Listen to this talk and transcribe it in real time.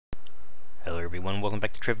everyone, welcome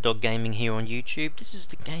back to TrevDog Gaming here on YouTube. This is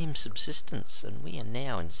the game Subsistence, and we are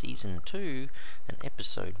now in Season 2 and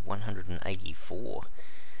Episode 184.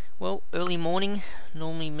 Well, early morning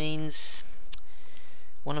normally means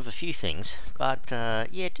one of a few things, but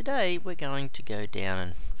yeah, today we're going to go down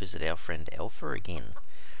and visit our friend Alpha again.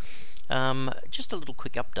 Just a little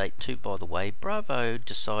quick update too, by the way. Bravo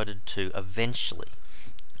decided to eventually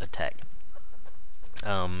attack.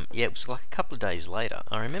 Yeah, it was like a couple of days later.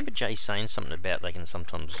 I remember Jay saying something about they can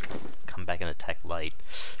sometimes come back and attack late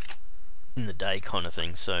in the day kind of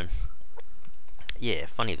thing, so yeah,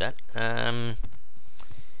 funny that. But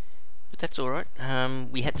that's alright.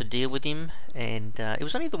 We had to deal with him, and it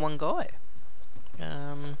was only the one guy.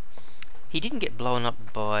 He didn't get blown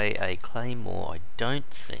up by a claymore, I don't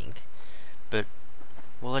think, but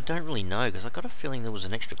well, I don't really know, because I got a feeling there was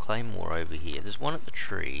an extra claymore over here. There's one at the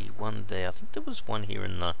tree, one there. I think there was one here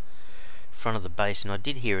in the front of the base, and I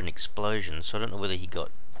did hear an explosion, so I don't know whether he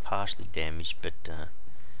got partially damaged, but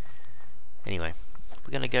anyway,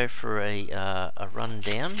 we're going to go for a run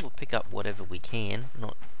down. We'll pick up whatever we can,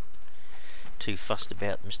 not too fussed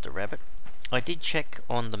about Mr. Rabbit. I did check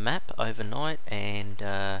on the map overnight, and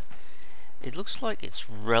it looks like it's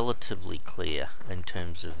relatively clear in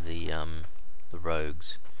terms of the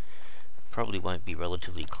rogues. Probably won't be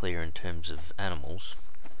relatively clear in terms of animals.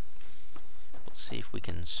 Let's see if we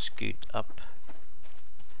can scoot up.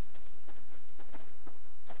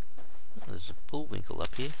 Oh, there's a bullwinkle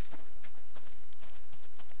up here,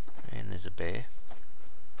 and there's a bear.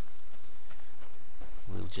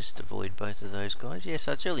 We'll just avoid both of those guys. Yeah,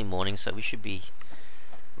 so it's early morning, so we should be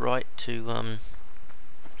right to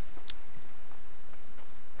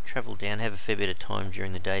travel down, have a fair bit of time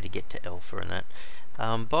during the day to get to Alpha and that.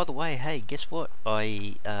 By the way, hey, guess what?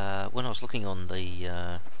 When I was looking on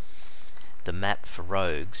the map for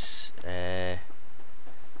rogues,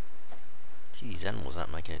 geez, animals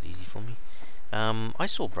aren't making it easy for me. I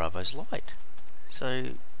saw Bravo's light, so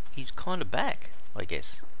he's kind of back, I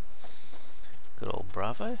guess. Good old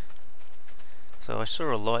Bravo. So I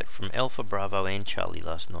saw a light from Alpha, Bravo, and Charlie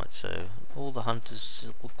last night. So all the hunters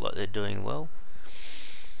look like they're doing well.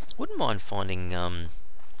 Wouldn't mind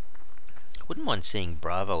seeing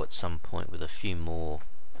Bravo at some point with a few more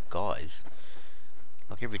guys.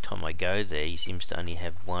 Like every time I go there, he seems to only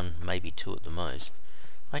have one, maybe two at the most.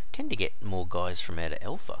 I tend to get more guys from out of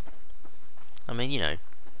Alpha. I mean, you know,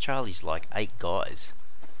 Charlie's like 8 guys,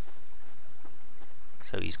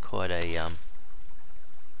 so he's quite a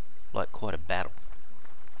quite a battle.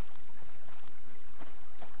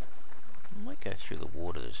 I might go through the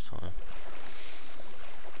water this time.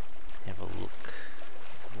 Have a look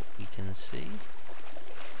what we can see.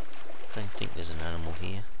 Don't think there's an animal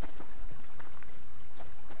here.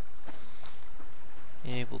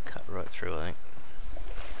 Yeah, we'll cut right through, I think.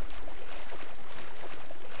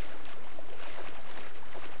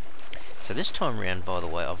 So this time round, by the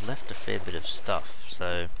way, I've left a fair bit of stuff,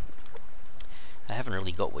 so I haven't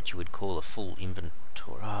really got what you would call a full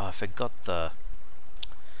inventory. Oh, I forgot the...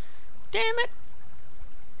 Damn it!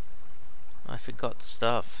 I forgot the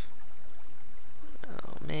stuff.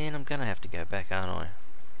 Oh man, I'm gonna have to go back, aren't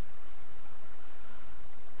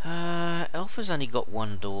I? Alpha's only got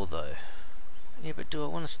one door though. Yeah, but do I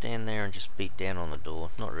want to stand there and just beat down on the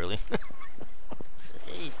door? Not really.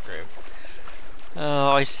 Jeez, Trev.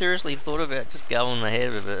 Oh, I seriously thought about just going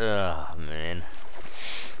ahead with it. Oh man.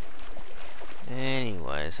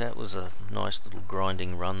 Anyways, that was a nice little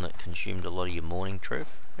grinding run that consumed a lot of your morning, Trev.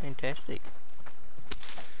 Fantastic.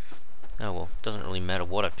 Oh well, doesn't really matter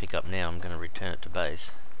what I pick up now, I'm going to return it to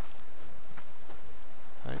base.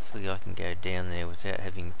 Hopefully I can go down there without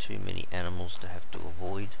having too many animals to have to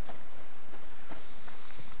avoid.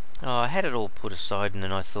 Oh, I had it all put aside, and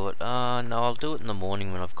then I thought, no, I'll do it in the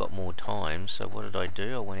morning when I've got more time. So what did I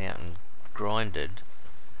do? I went out and grinded.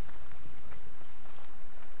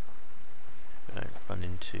 I don't run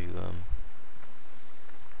into an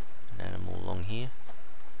animal along here.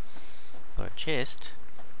 Got a chest.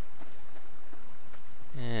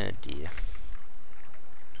 Oh dear.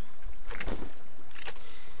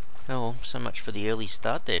 Oh well, so much for the early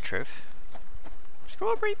start there, Trev.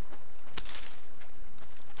 Strawberry!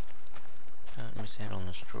 Can't miss out on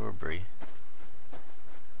the strawberry.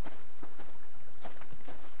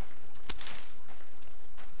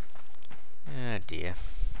 Oh dear.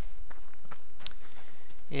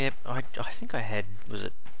 Yep, I think I had,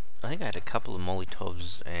 I think I had a couple of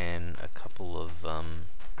Molotovs and a couple of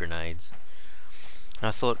grenades. And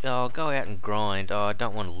I thought, oh, I'll go out and grind. Oh, I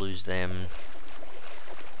don't want to lose them.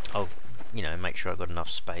 I'll, you know, make sure I've got enough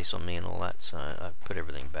space on me and all that. So I put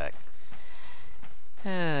everything back.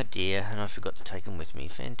 Oh dear, and I forgot to take them with me.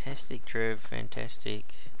 Fantastic, Trev, fantastic.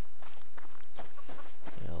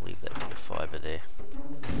 Yeah, I'll leave that bit of fibre there.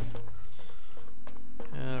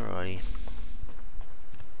 Alrighty.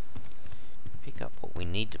 Pick up what we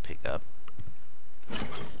need to pick up.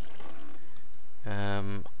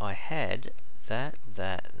 I had that.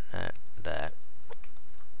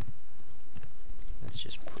 Let's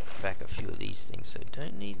just put back a few of these things. So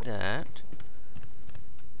don't need that.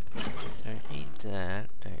 Don't need that.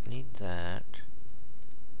 Don't need that.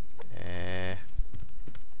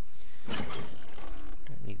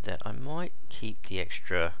 Don't need that. I might keep the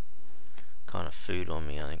extra kind of food on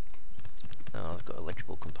me, I think. Oh, I've got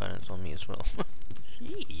electrical components on me as well.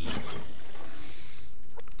 Jeez.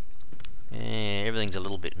 Yeah, everything's a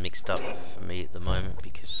little bit mixed up for me at the moment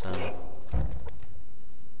because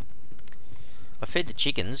I fed the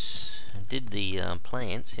chickens and did the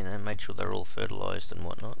plants, you know, made sure they're all fertilised and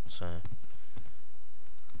whatnot, so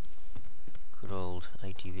good old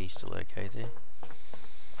ATV still okay there.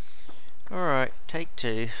 Alright, take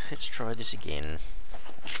two. Let's try this again.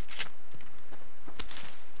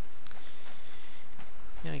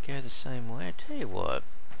 Gonna go the same way. I tell you what.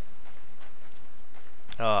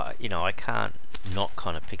 You know, I can't not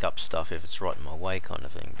kind of pick up stuff if it's right in my way kind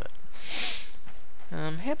of thing, but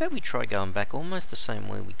how about we try going back almost the same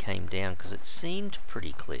way we came down, because it seemed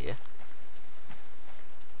pretty clear.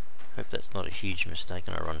 Hope that's not a huge mistake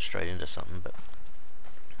and I run straight into something, but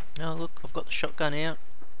oh look, I've got the shotgun out.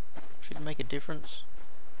 Should make a difference.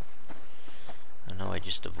 I know I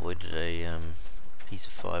just avoided a piece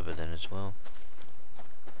of fibre then as well.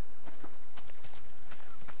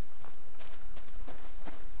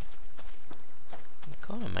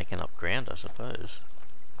 I'm kind of making up ground, I suppose.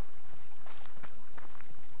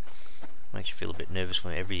 Makes you feel a bit nervous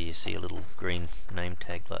whenever you see a little green name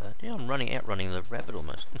tag like that. Yeah, I'm outrunning the rabbit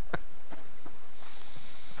almost.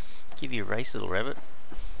 Give you a race, little rabbit.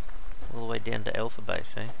 All the way down to Alpha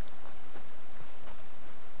Base, eh?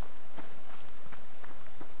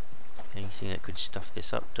 Anything that could stuff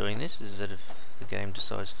this up doing this is that if the game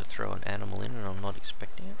decides to throw an animal in and I'm not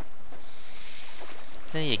expecting it.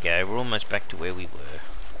 There you go, we're almost back to where we were.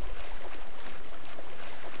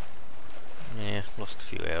 Yeah, lost a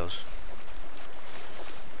few hours.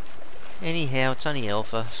 Anyhow, it's only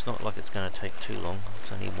alpha, it's not like it's going to take too long.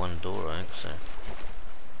 It's only one door, I think, so.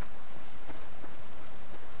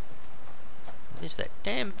 There's that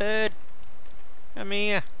damn bird! Come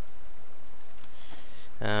here!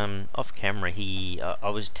 Off camera, I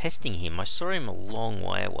was testing him. I saw him a long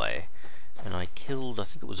way away, and I killed, I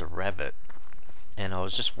think it was a rabbit, and I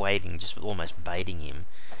was just waiting, just almost baiting him.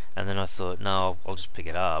 And then I thought, no, I'll just pick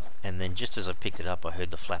it up. And then just as I picked it up, I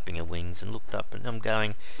heard the flapping of wings and looked up, and I'm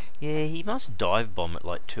going, yeah, he must dive bomb at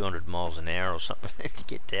like 200 miles an hour or something to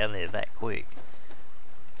get down there that quick.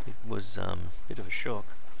 It was a bit of a shock.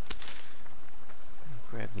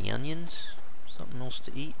 Grab me onions, something else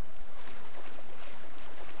to eat.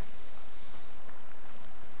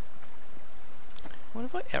 What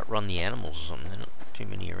if I outrun the animals or something? There are not too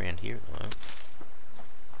many around here at the moment,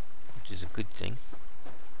 which is a good thing.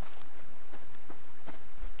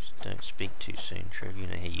 Don't speak too soon, Trev. You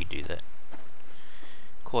know how you do that.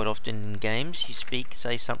 Quite often in games, you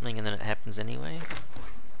say something and then it happens anyway.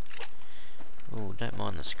 Oh, don't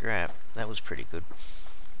mind the scrap. That was pretty good.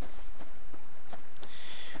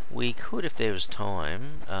 We could, if there was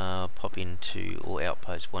time, pop into or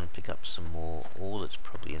Outpost 1 and pick up some more ore that's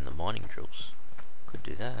probably in the mining drills. Could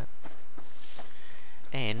do that.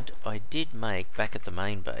 And I did make, back at the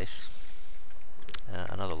main base,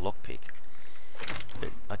 another lockpick.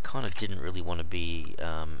 But I kind of didn't really want to be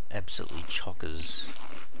absolutely chockers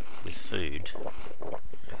with food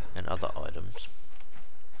and other items.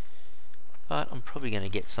 But I'm probably going to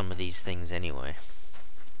get some of these things anyway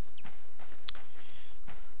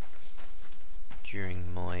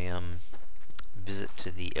during my visit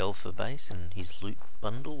to the Alpha base and his loot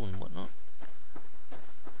bundle and whatnot.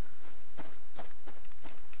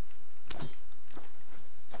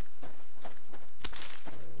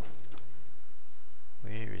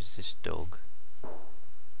 Where is this dog?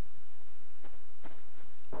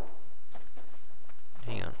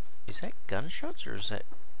 Hang on, is that gunshots or is that...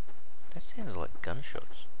 That sounds like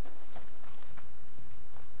gunshots.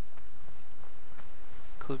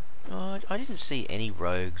 Could... Oh, I didn't see any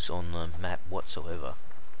rogues on the map whatsoever.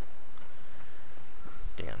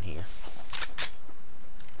 Down here.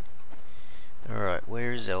 Alright,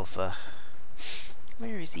 where is Alpha?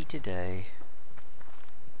 Where is he today?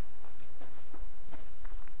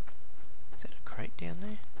 Crate down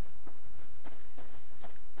there.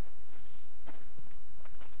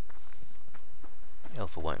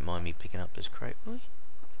 Alpha won't mind me picking up this crate, will he?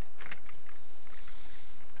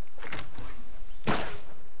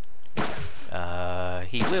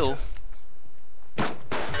 He will. He's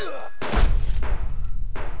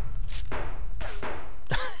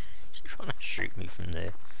trying to shoot me from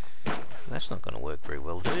there. That's not going to work very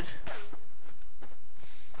well, dude.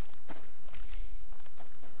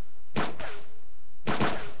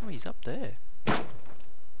 Oh, he's up there.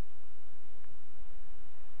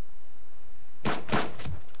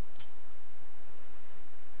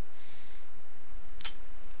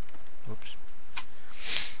 Whoops.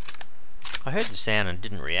 I heard the sound and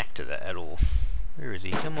didn't react to that at all. Where is he?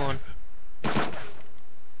 Come on.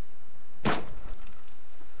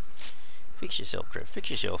 Fix yourself, Trev. Fix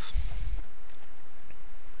yourself.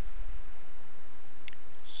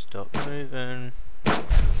 Stop moving.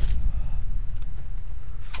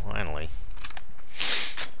 Finally.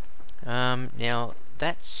 Now,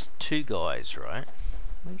 that's two guys, right?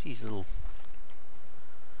 Where's his little...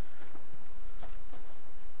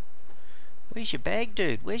 Where's your bag,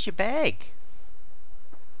 dude? Where's your bag?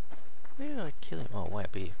 Where did I kill him? Oh, way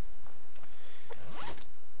up here.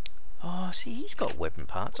 Oh, see, he's got weapon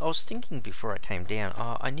parts. I was thinking before I came down,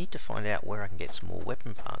 oh, I need to find out where I can get some more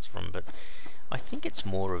weapon parts from, but I think it's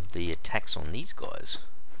more of the attacks on these guys.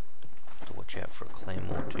 Have to watch out for a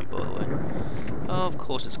claymore too, by the way. Oh, of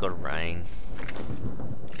course it's got to rain.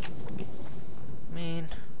 Man.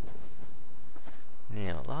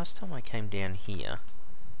 Now, last time I came down here,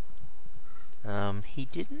 he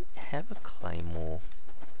didn't have a claymore,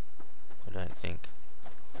 I don't think.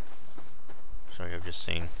 Sorry, I've just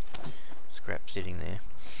seen scrap sitting there.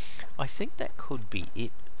 I think that could be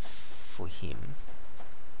it for him.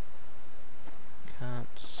 Can't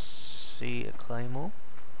see a claymore.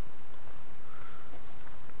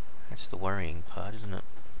 That's the worrying part, isn't it?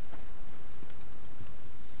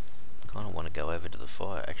 Kind of want to go over to the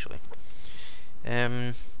fire, actually.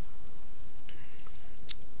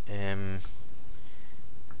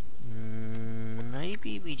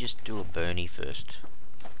 Maybe we just do a Bernie first.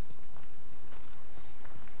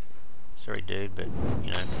 Sorry, dude, but,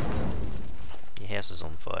 you know, your house is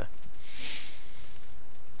on fire.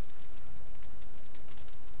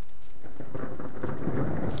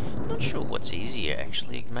 Not sure what's easier,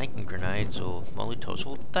 actually, making grenades or Molotovs.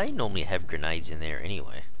 Well, they normally have grenades in there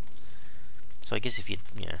anyway. So I guess if you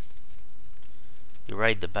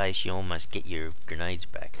raid the base, you almost get your grenades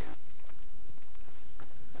back.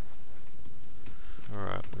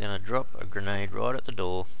 Alright, we're going to drop a grenade right at the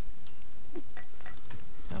door.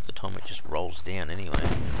 Half the time it just rolls down anyway.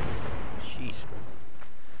 Jeez.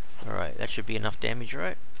 Alright, that should be enough damage,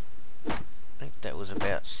 right? I think that was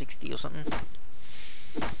about 60 or something.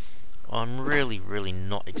 I'm really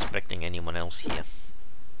not expecting anyone else here.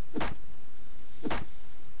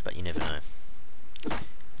 But you never know.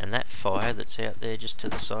 And that fire that's out there just to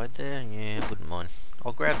the side there, yeah, I wouldn't mind.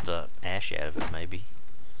 I'll grab the ash out of it maybe.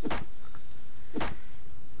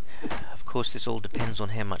 Of course this all depends on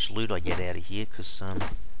how much loot I get out of here, because I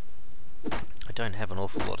don't have an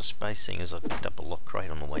awful lot of space, seeing as I picked up a lock crate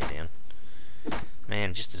on the way down.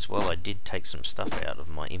 Man, just as well I did take some stuff out of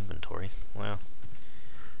my inventory. Wow.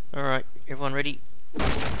 Alright, everyone ready?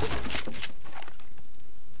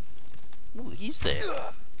 Ooh, he's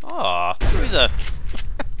there. Ah, through the...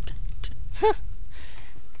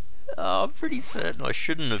 Oh, I'm pretty certain I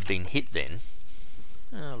shouldn't have been hit then.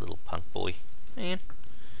 Oh, little punk boy. Man.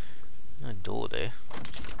 No door there.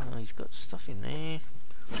 Oh, he's got stuff in there.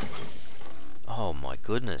 Oh my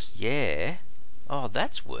goodness, yeah. Oh,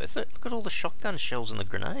 that's worth it. Look at all the shotgun shells and the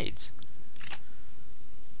grenades.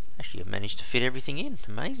 Actually, I've managed to fit everything in.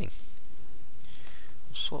 Amazing.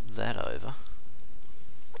 I'll swap that over.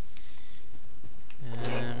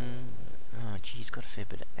 Oh, geez, got a fair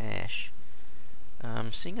bit of ash.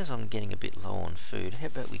 Seeing as I'm getting a bit low on food, how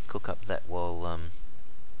about we cook up that while I've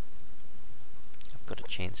got a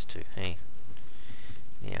chance to. Hey.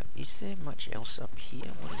 Now, is there much else up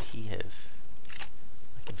here? What did he have?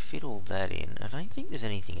 I can fit all that in. I don't think there's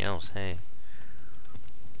anything else, hey.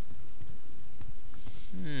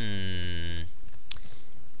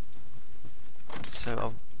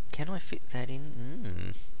 So, can I fit that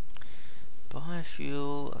in?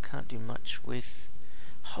 Biofuel, I can't do much with.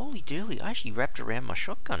 Holy dooly, I actually wrapped around my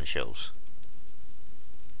shotgun shells.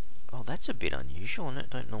 Oh, that's a bit unusual, and I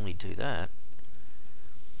don't normally do that.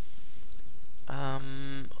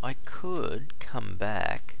 I could come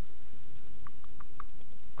back.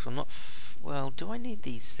 Because I'm not... well, do I need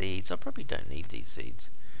these seeds? I probably don't need these seeds.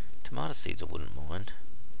 Tomato seeds I wouldn't mind.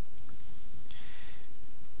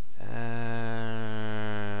 I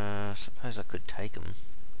suppose I could take them.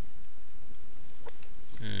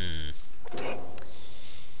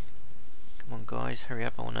 guys, hurry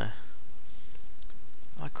up,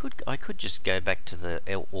 I could just go back to the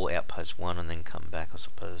outpost 1 and then come back, I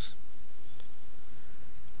suppose.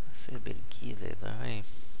 A fair bit of gear there though, hey?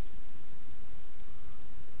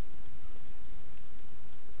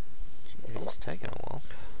 Gee, it's taking a while.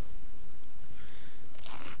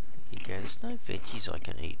 Here you go, there's no veggies I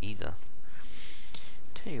can eat either.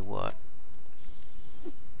 Tell you what,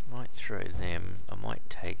 might throw them, I might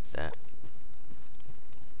take that.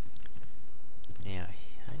 Now,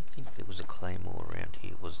 I don't think there was a claymore around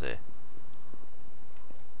here, was there?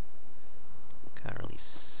 Can't really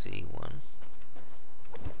see one.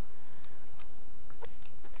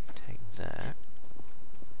 Take that.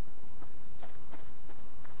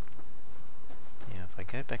 Now, if I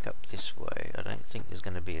go back up this way, I don't think there's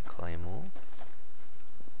going to be a claymore.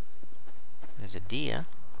 There's a deer.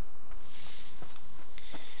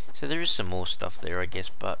 So there is some more stuff there, I guess,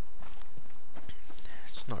 but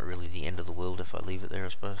it's not really the end of the world if I leave it there, I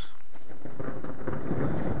suppose.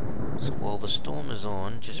 So while the storm is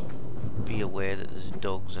on, just be aware that there's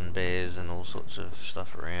dogs and bears and all sorts of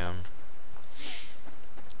stuff around.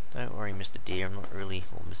 Don't worry, Mr. Deer, I'm not really,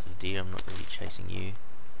 or Mrs. Deer, I'm not really chasing you.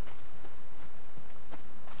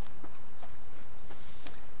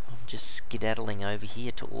 I'm just skedaddling over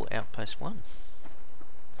here to Outpost 1.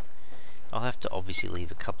 I'll have to obviously leave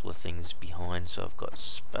a couple of things behind so I've got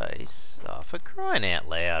space. Oh, for crying out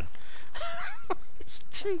loud. There's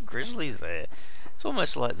 2 grizzlies there. It's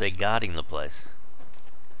almost like they're guarding the place.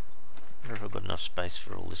 I wonder if I've got enough space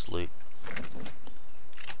for all this loot.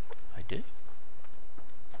 I do.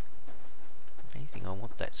 Amazing, I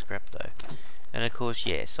want that scrap though. And of course,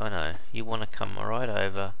 yes, I know. You want to come right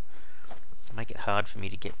over. Make it hard for me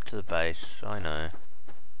to get to the base. I know.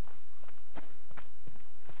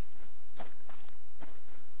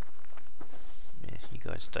 Yeah, you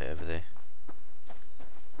guys stay over there.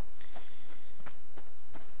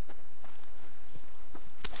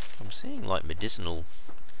 I'm seeing like medicinal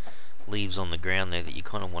leaves on the ground there that you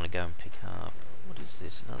kind of want to go and pick up. What is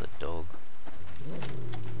this? Another dog.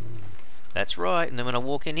 That's right, and then when I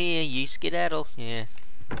walk in here, you skedaddle. Yeah.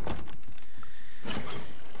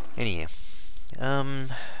 Anyhow.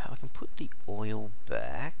 I can put the oil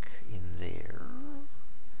back in there.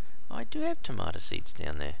 I do have tomato seeds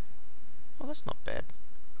down there. Oh, that's not bad.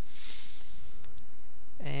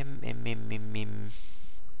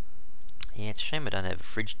 Yeah, it's a shame I don't have a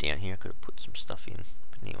fridge down here. I could have put some stuff in.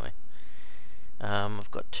 But anyway. I've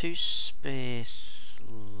got 2 spare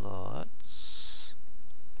slots.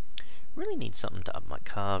 Really need something to up my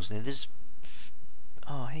calves. Now there's...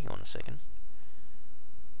 Oh, hang on a second.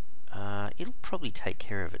 It'll probably take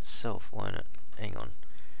care of itself, won't it? Hang on.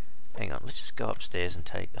 Let's just go upstairs and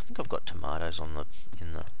take... I think I've got tomatoes on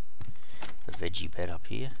in the veggie bed up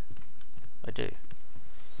here. I do.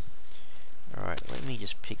 Alright, let me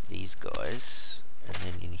just pick these guys, and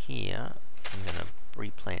then in here I'm going to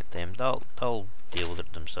replant them. They'll deal with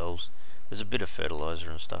it themselves. There's a bit of fertilizer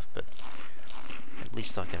and stuff, but at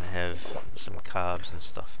least I can have some carbs and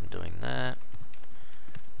stuff from doing that.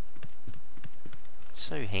 It's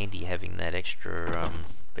so handy having that extra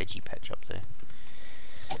veggie patch up there.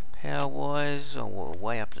 Power wise, oh, we're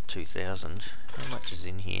way up to 2000. How much is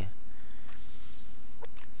in here?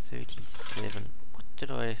 37. What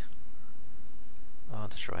did I... Oh,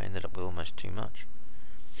 that's right, I ended up with almost too much.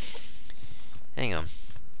 Hang on.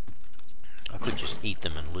 I could just eat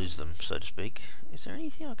them and lose them, so to speak. Is there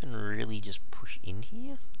anything I can really just push in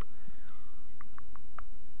here?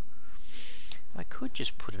 I could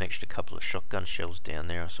just put an extra couple of shotgun shells down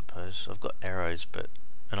there, I suppose. I've got arrows,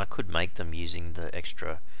 and I could make them using the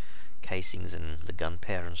extra casings and the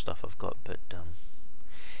gunpowder and stuff I've got, but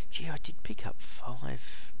gee, I did pick up 5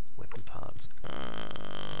 weapon parts.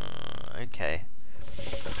 Okay.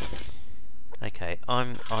 Okay,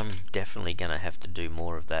 I'm definitely gonna have to do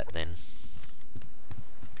more of that then.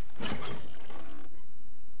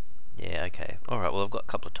 Yeah, okay. Alright, well I've got a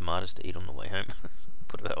couple of tomatoes to eat on the way home.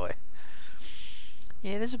 Put it that way.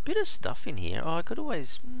 Yeah, there's a bit of stuff in here. Oh, I could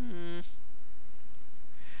always...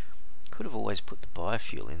 could have always put the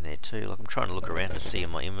biofuel in there too. Like, I'm trying to look around to see in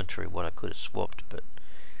my inventory what I could have swapped, but...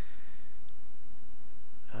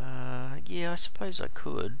 yeah, I suppose I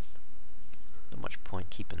could. Not much point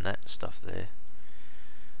keeping that stuff there.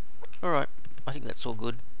 Alright, I think that's all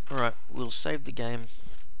good. Alright, we'll save the game.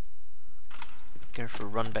 Go for a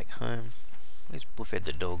run back home. Where's Buffhead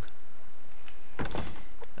the dog?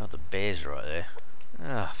 Oh, the bear's right there.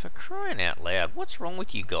 Ah, for crying out loud, what's wrong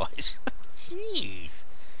with you guys? Jeez.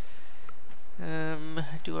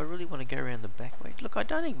 Do I really want to go around the back way? Look, I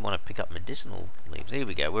don't even want to pick up medicinal leaves. Here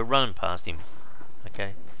we go, we're running past him.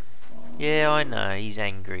 Okay. Yeah, I know, he's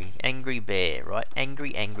angry. Angry bear, right?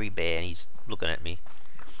 Angry, angry bear, and he's looking at me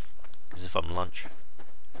as if I'm lunch.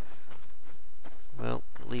 Well,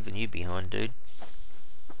 leaving you behind, dude.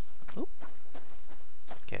 Oop.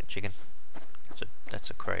 Cat chicken.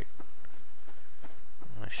 That's a crate.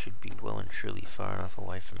 I should be well and truly far enough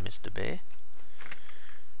away from Mr. Bear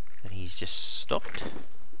that he's just stopped.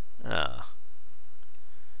 Ah.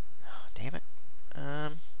 Oh, damn it.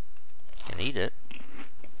 Can eat it.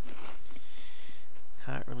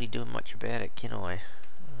 Can't really do much about it, can I?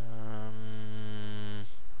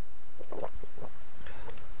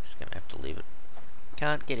 Just gonna have to leave it.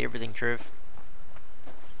 Can't get everything, Trev.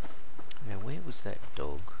 Now, where was that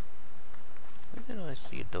dog? Where did I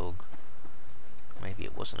see a dog? Maybe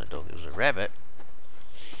it wasn't a dog, it was a rabbit.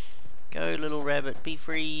 Go, little rabbit, be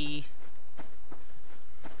free.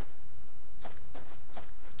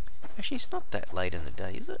 Actually, it's not that late in the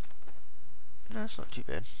day, is it? No, it's not too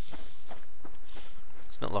bad.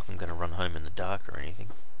 It's not like I'm going to run home in the dark or anything.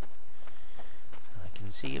 I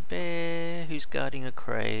can see a bear who's guarding a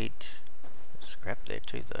crate. There's scrap there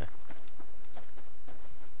too, though.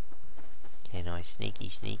 Can I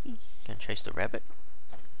sneaky? Can I chase the rabbit?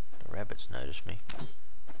 The rabbit's noticed me.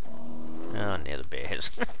 Oh, now the bear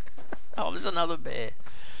has. Oh, there's another bear.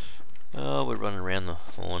 Oh, we're running around the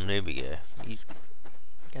horn. There we go. He's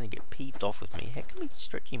going to get peeved off with me. How can we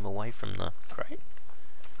stretch him away from the crate?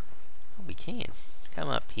 Oh, we can. Come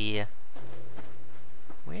up here.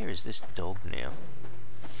 Where is this dog now?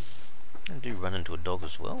 I do run into a dog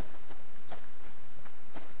as well.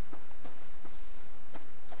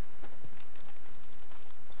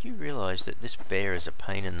 Do you realise that this bear is a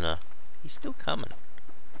pain in the... He's still coming.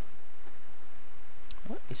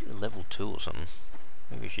 What? Is it a level 2 or something?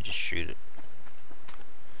 Maybe we should just shoot it.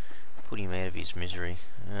 Put him out of his misery.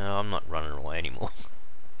 I'm not running away anymore.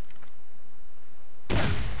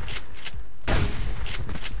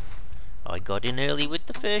 I got in early with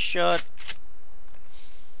the first shot.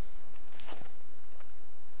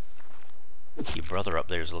 Your brother up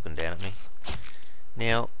there is looking down at me.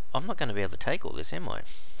 Now, I'm not going to be able to take all this, am I?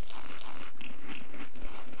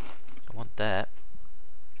 I want that.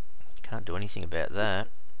 Can't do anything about that.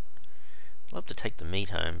 I'd love to take the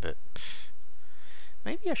meat home, but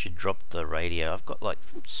maybe I should drop the radio. I've got like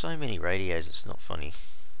so many radios, it's not funny.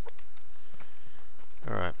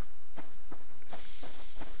 Alright.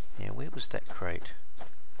 Now, where was that crate?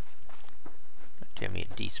 Don't tell me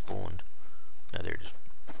it despawned. No, there it is.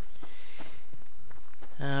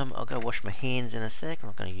 I'll go wash my hands in a sec. I'm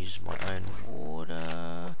not going to use my own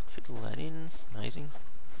water. Fit all that in. Amazing.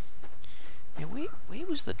 Now, where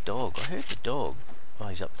was the dog? I heard the dog. Oh,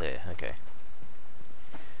 he's up there. Okay.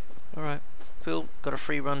 Alright. Cool. Got a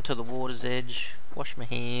free run to the water's edge. Wash my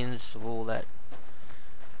hands of all that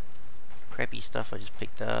crappy stuff I just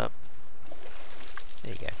picked up.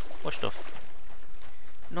 There you go. Washed off.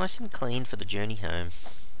 Nice and clean for the journey home.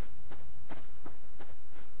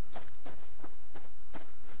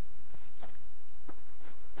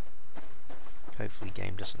 Hopefully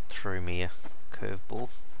game doesn't throw me a curveball.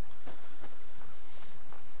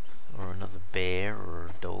 Or another bear or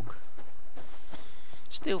a dog.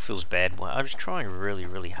 Still feels bad. I was trying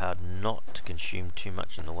really hard not to consume too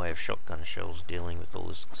much in the way of shotgun shells dealing with all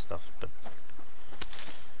this stuff, but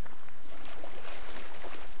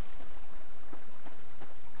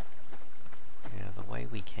yeah, the way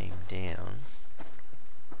we came down,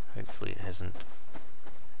 hopefully it hasn't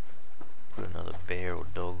put another bear or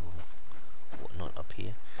dog or whatnot up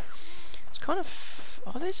here. It's kind of...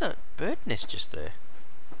 oh, there's a bird nest just there.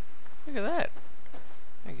 Look at that.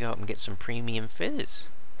 I go up and get some premium feathers.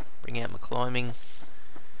 Bring out my climbing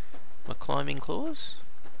claws.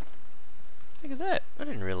 Look at that. I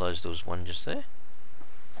didn't realise there was one just there.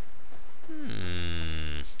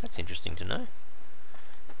 That's interesting to know.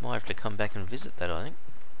 Might have to come back and visit that, I think.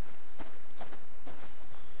 I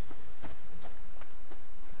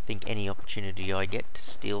think any opportunity I get to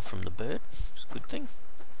steal from the bird is a good thing.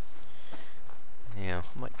 Now,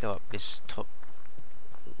 I might go up this top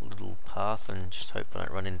little path and just hope I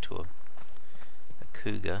don't run into a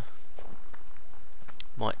cougar.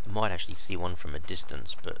 Might actually see one from a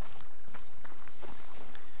distance, but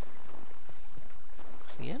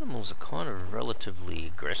the animals are kind of relatively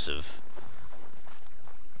aggressive.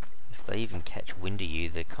 If they even catch wind of you,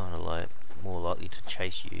 they're kind of like more likely to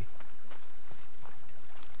chase you.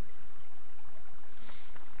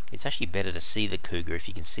 It's actually better to see the cougar if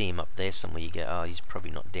you can see him up there somewhere. You go, oh, he's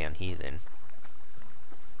probably not down here then.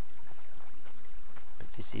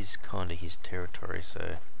 This is kind of his territory,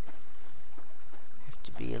 so have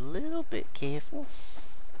to be a little bit careful.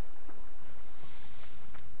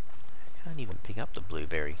 I can't even pick up the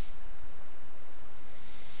blueberry.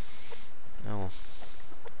 Oh.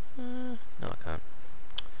 No, I can't.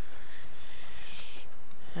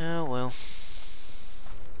 Oh well.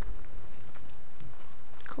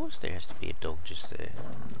 Of course there has to be a dog just there.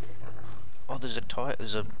 Oh, there's a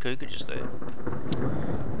cougar just there.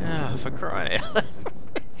 Ah, for crying out loud.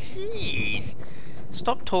 Jeez.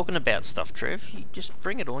 Stop talking about stuff, Trev. You just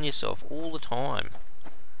bring it on yourself all the time.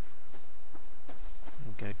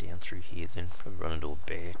 I'll go down through here then. Probably run into a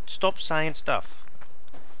bear. Stop saying stuff.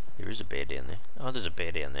 There is a bear down there. Oh, there's a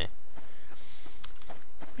bear down there.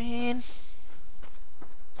 Man.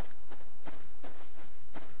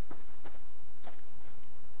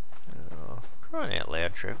 Oh, crying out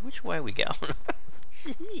loud, Trev. Which way are we going?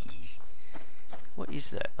 Jeez. What is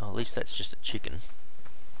that? Oh, at least that's just a chicken.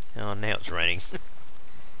 Oh, now it's raining.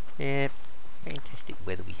 Yeah, fantastic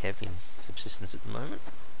weather we have in Subsistence at the moment.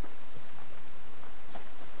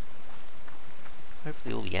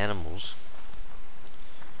 Hopefully all the animals,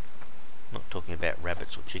 not talking about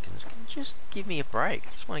rabbits or chickens, can just give me a break.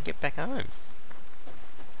 I just want to get back home.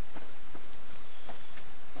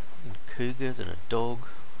 And a cougar, then a dog,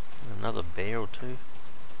 and another bear or two.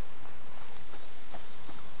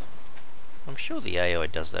 I'm sure the AI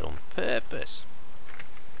does that on purpose.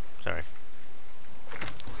 Sorry.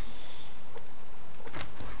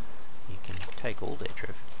 You can take all there,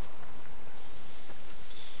 Trev.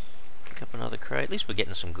 Pick up another crate. At least we're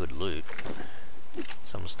getting some good loot.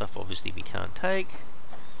 Some stuff obviously we can't take.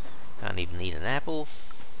 Can't even eat an apple.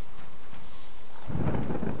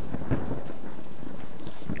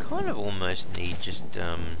 Kind of almost need just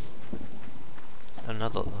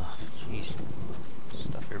another. Oh, jeez,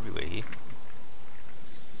 stuff everywhere here.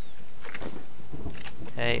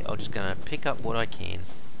 Hey, I'm just gonna pick up what I can.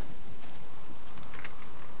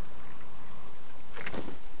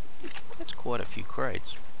 That's quite a few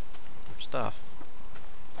crates of stuff.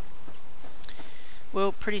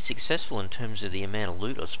 Well, pretty successful in terms of the amount of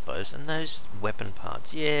loot, I suppose. And those weapon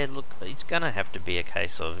parts, yeah, look, it's gonna have to be a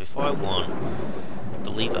case of if I want the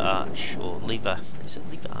lever arch or lever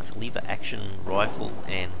action rifle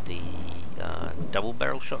and the double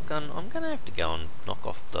barrel shotgun, I'm gonna have to go and knock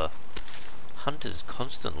off the hunters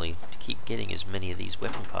constantly to keep getting as many of these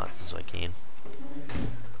weapon parts as I can.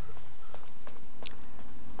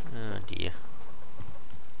 Oh dear.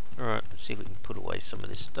 Alright, let's see if we can put away some of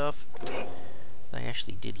this stuff. They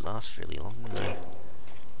actually did last fairly long, didn't they?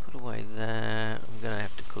 Put away that. I'm gonna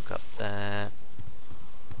have to cook up that.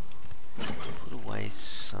 Put away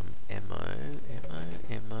some ammo.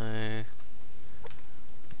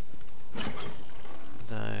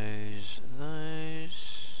 Those.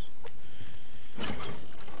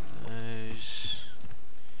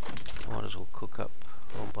 Might as well cook up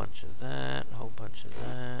a whole bunch of that, a whole bunch of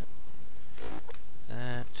that.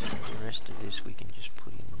 The rest of this we can just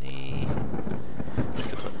put in there. I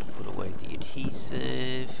forgot to put away the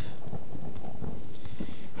adhesive.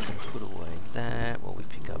 Put away that while we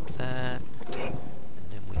pick up that. And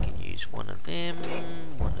then we can use one of them.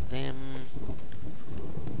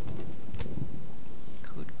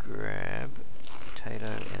 Could grab a potato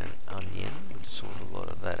and an onion. We'd sort a lot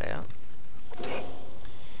of that out.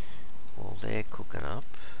 While they're cooking up.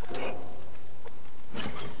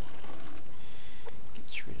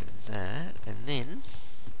 Gets rid of that, and then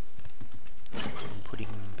I'm putting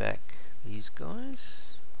back these guys.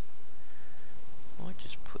 I might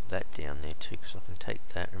just put that down there too, because I can take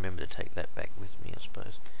that. Remember to take that back with me, I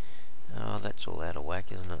suppose. Oh, that's all out of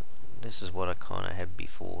whack, isn't it? This is what I kind of had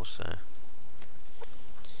before, so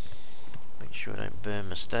make sure I don't burn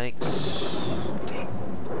mistakes.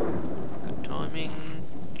 Good timing.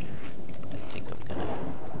 I think I'm gonna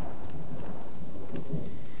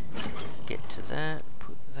get to that,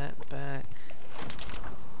 put that back.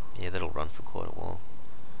 Yeah, that'll run for quite a while.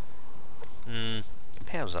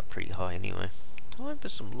 Power's up pretty high anyway. Time for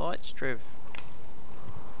some lights, Trev.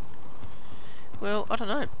 Well, I don't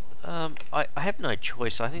know. I have no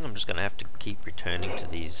choice. I think I'm just going to have to keep returning to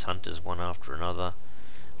these hunters one after another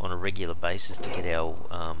on a regular basis to get our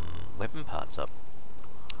weapon parts up.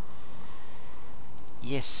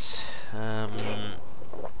 Yes. I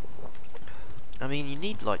mean, you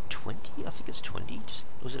need like 20. I think it's 20.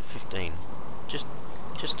 Was it 15? Just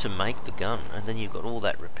to make the gun, and then you've got all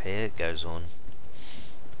that repair that goes on.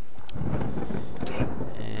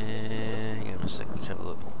 Hang on a second. Let's have a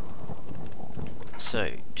look.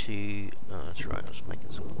 So that's right. I was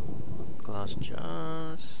making some glass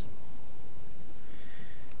jars.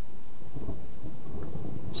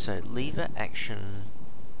 So lever action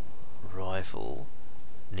rifle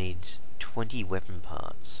needs 20 weapon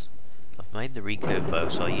parts. I've made the recurve bow,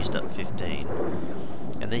 so I used up 15.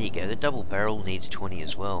 And there you go, the double barrel needs 20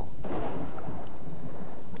 as well.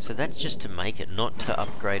 So that's just to make it, not to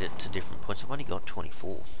upgrade it to different points. I've only got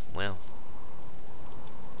 24. Wow.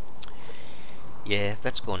 Yeah,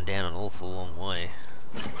 that's gone down an awful long way.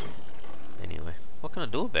 Anyway, what can I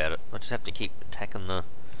do about it? I just have to keep attacking the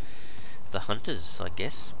hunters, I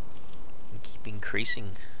guess. And keep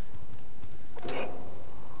increasing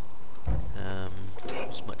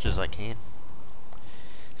as much as I can.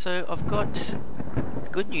 So I've got... The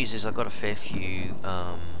good news is I've got a fair few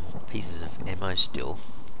pieces of ammo still.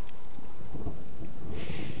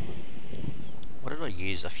 What did I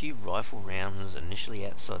use? A few rifle rounds initially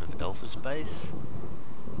outside of Alpha's base.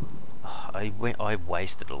 Oh, I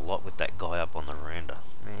wasted a lot with that guy up on the veranda.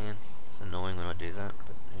 Man, it's annoying when I do that,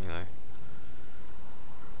 but anyway.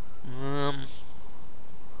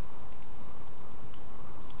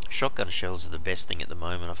 Shotgun shells are the best thing at the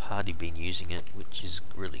moment. I've hardly been using it, which is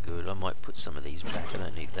really good. I might put some of these back. I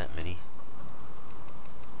don't need that many.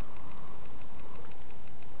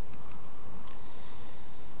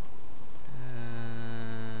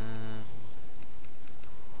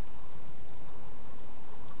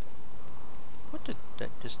 What did that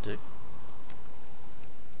just do?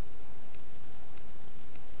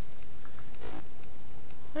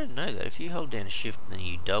 I didn't know that. If you hold down shift and then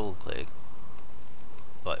you double click,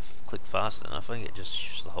 like click fast enough, I think it just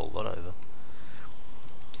shifts the whole lot over.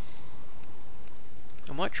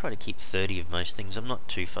 I might try to keep 30 of most things. I'm not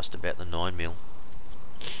too fussed about the 9mm.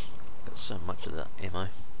 Got so much of that ammo.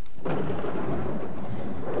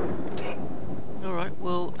 Alright,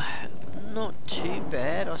 well, not too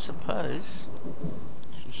bad, I suppose.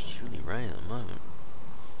 Jeez, it's really raining at the moment.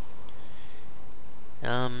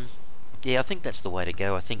 Yeah, I think that's the way to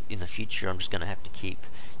go. I think in the future I'm just going to have to keep...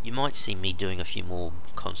 You might see me doing a few more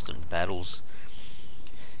constant battles.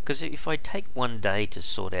 Because if I take one day to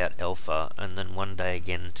sort out Alpha, and then one day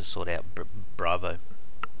again to sort out Bravo,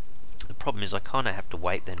 the problem is I kind of have to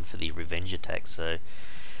wait then for the revenge attack, so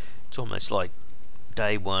it's almost like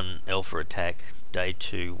day 1 Alpha attack, day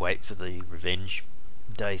 2 wait for the revenge,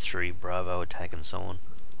 day 3 Bravo attack, and so on.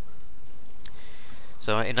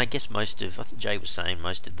 So, and I guess I think Jay was saying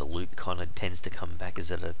most of the loot kind of tends to come back as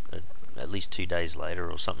at least 2 days later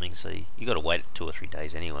or something, so you got to wait 2 or 3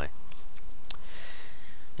 days anyway.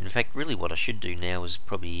 In fact, really what I should do now is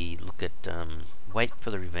probably look at, wait for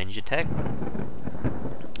the revenge attack,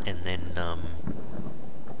 and then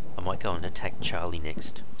I might go and attack Charlie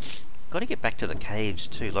next. Got to get back to the caves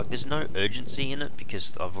too. Like, there's no urgency in it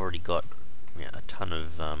because I've already got, you know, a ton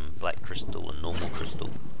of black crystal and normal crystal.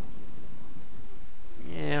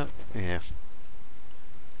 Yeah.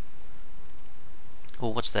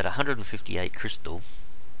 Well, what's that? 158 crystal.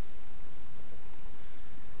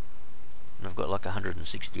 And I've got like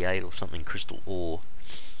 168 or something crystal ore.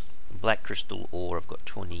 Black crystal ore, I've got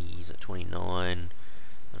 20, is it 29? And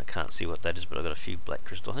I can't see what that is, but I've got a few black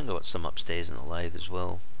crystal. I think I've got some upstairs in the lathe as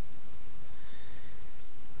well.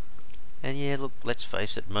 And yeah, look, let's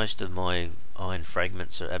face it, most of my iron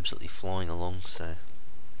fragments are absolutely flying along, so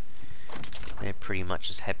they're pretty much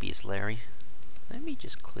as happy as Larry. Let me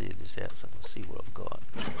just clear this out so I can see what I've got.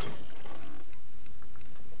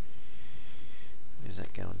 Where's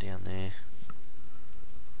that going down there?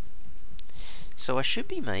 So I should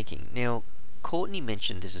be making... Now, Courtney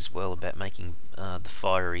mentioned this as well about making the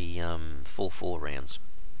fiery 4-4 rounds.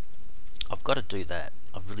 I've got to do that.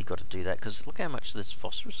 I've really got to do that, because look how much of this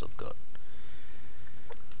phosphorus I've got.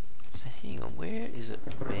 So hang on, where is it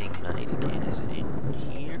being made again? Is it in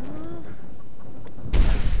here?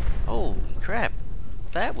 Holy crap,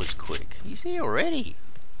 that was quick. He's here already.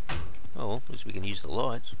 Oh, well, at least we can use the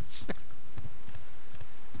lights.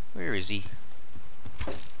 Where is he?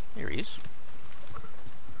 There he is.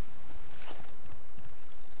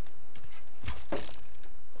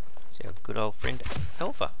 It's our good old friend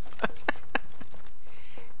Alpha.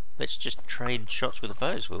 Let's just trade shots with the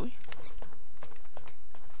bows, will we?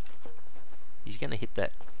 He's going to hit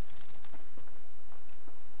that.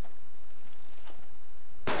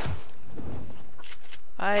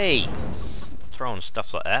 Hey! Throwing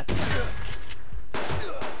stuff like that.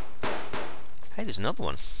 Hey, there's another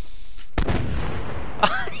one.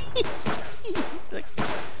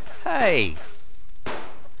 Hey!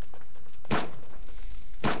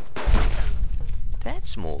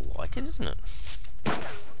 That's more like it, isn't it?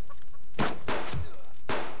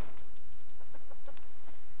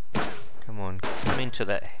 Come on, come into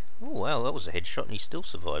that. Oh wow, that was a headshot and he still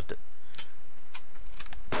survived it.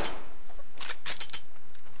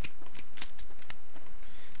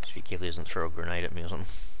 Just be careful he doesn't throw a grenade at me or something.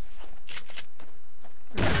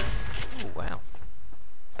 Oh wow.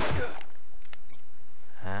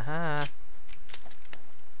 Haha.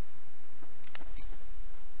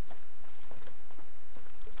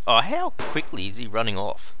 Oh, how quickly is he running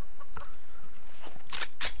off?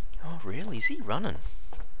 Oh, really? Is he running?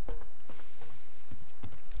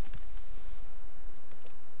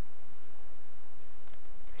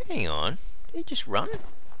 Hang on. Did he just run?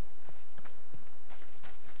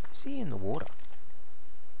 Is he in the water?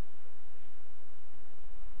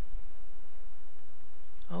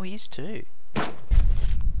 Oh, he is too.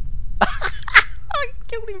 I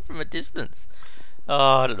killed him from a distance.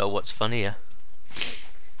 Oh, I don't know what's funnier.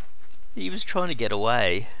 He was trying to get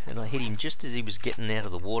away, and I hit him just as he was getting out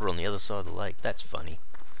of the water on the other side of the lake. That's funny.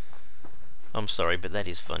 I'm sorry, but that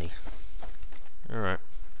is funny. Alright.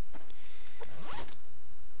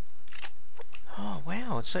 Oh,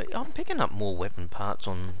 wow. So I'm picking up more weapon parts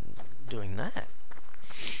on doing that.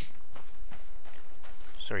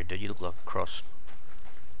 Sorry, dude, you look like a cross.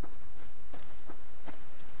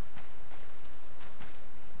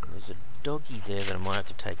 There's a doggy there that I might have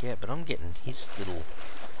to take out, but I'm getting his little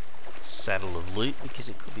saddle of loot because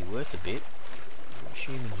it could be worth a bit. I'm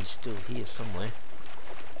assuming he's still here somewhere.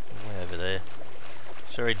 Way over there.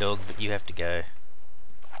 Sorry, dog, but you have to go.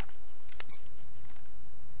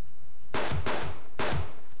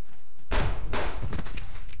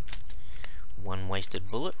 One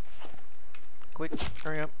wasted bullet. Quick,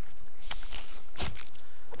 hurry up.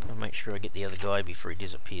 I'll make sure I get the other guy before he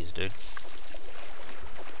disappears, dude.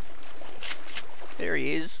 There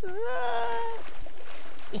he is.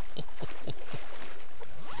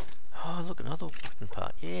 Oh, look, another weapon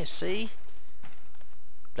part. Yeah, see?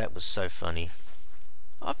 That was so funny.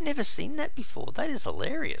 I've never seen that before. That is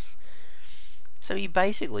hilarious. So he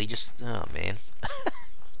basically just... Oh, man.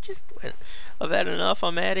 Just went, I've had enough.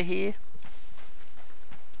 I'm out of here.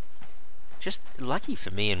 Just lucky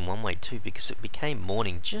for me in one way, too, because it became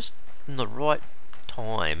morning just in the right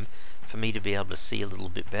time for me to be able to see a little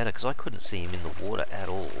bit better, because I couldn't see him in the water at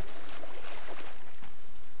all.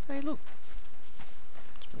 Hey, look.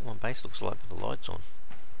 That's what my base looks like with the lights on.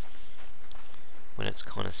 When it's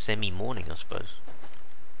kind of semi-morning, I suppose.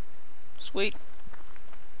 Sweet.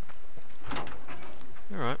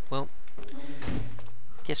 Alright, well.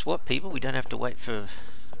 Guess what, people? We don't have to wait for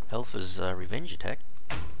Alpha's revenge attack.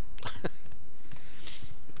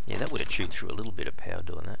 Yeah, that would have chewed through a little bit of power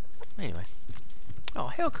doing that. Anyway. Oh,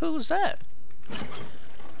 how cool is that?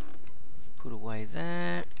 Put away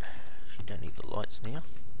that. You don't need the lights now.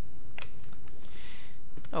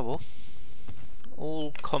 Oh well.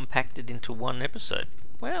 All compacted into one episode.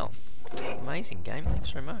 Wow. Amazing game,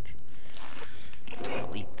 thanks very much.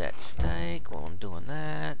 I'll eat that steak while I'm doing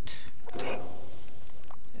that.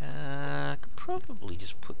 I could probably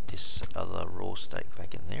just put this other raw steak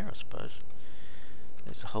back in there, I suppose.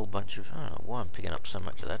 There's a whole bunch of... I don't know why I'm picking up so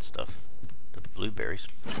much of that stuff. The blueberries.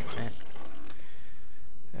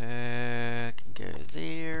 Can go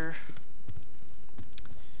there.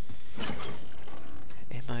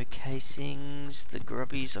 Ammo casings, the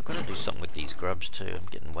grubbies. I've got to do something with these grubs too. I'm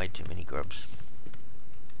getting way too many grubs.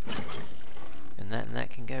 And that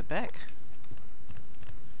can go back.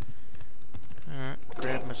 Alright,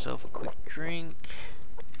 grab myself a quick drink.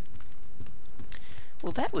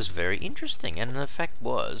 Well, that was very interesting, and the fact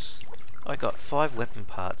was, I got 5 weapon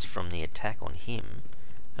parts from the attack on him,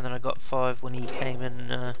 and then I got 5 when he came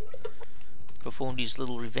and performed his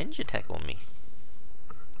little revenge attack on me.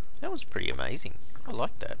 That was pretty amazing. I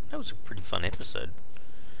liked that. That was a pretty fun episode.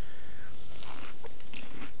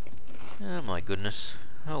 Oh my goodness.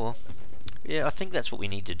 Oh well. Yeah, I think that's what we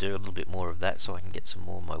need to do, a little bit more of that, so I can get some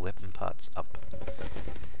more of my weapon parts up.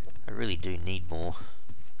 I really do need more.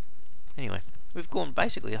 Anyway, we've gone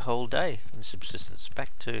basically a whole day in Subsistence,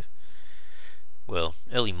 back to, well,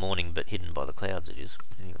 early morning, but hidden by the clouds it is.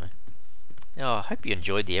 Anyway. Oh, I hope you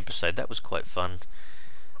enjoyed the episode. That was quite fun.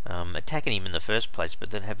 Attacking him in the first place, but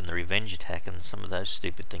then having the revenge attack and some of those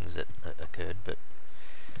stupid things that occurred. But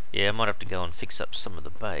yeah, I might have to go and fix up some of the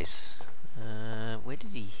base. Where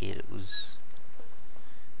did he hit? It was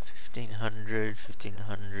 1500,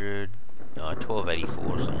 1284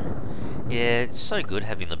 or something. Yeah, it's so good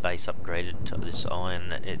having the base upgraded to this iron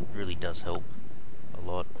that it really does help a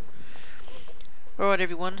lot. Alright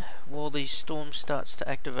everyone, while the storm starts to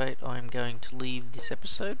activate, I'm going to leave this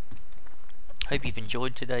episode. Hope you've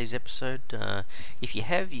enjoyed today's episode. If you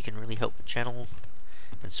have, you can really help the channel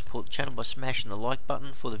and support the channel by smashing the like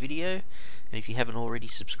button for the video. And if you haven't already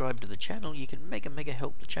subscribed to the channel, you can mega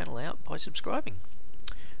help the channel out by subscribing.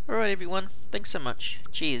 Alright everyone, thanks so much.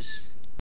 Cheers.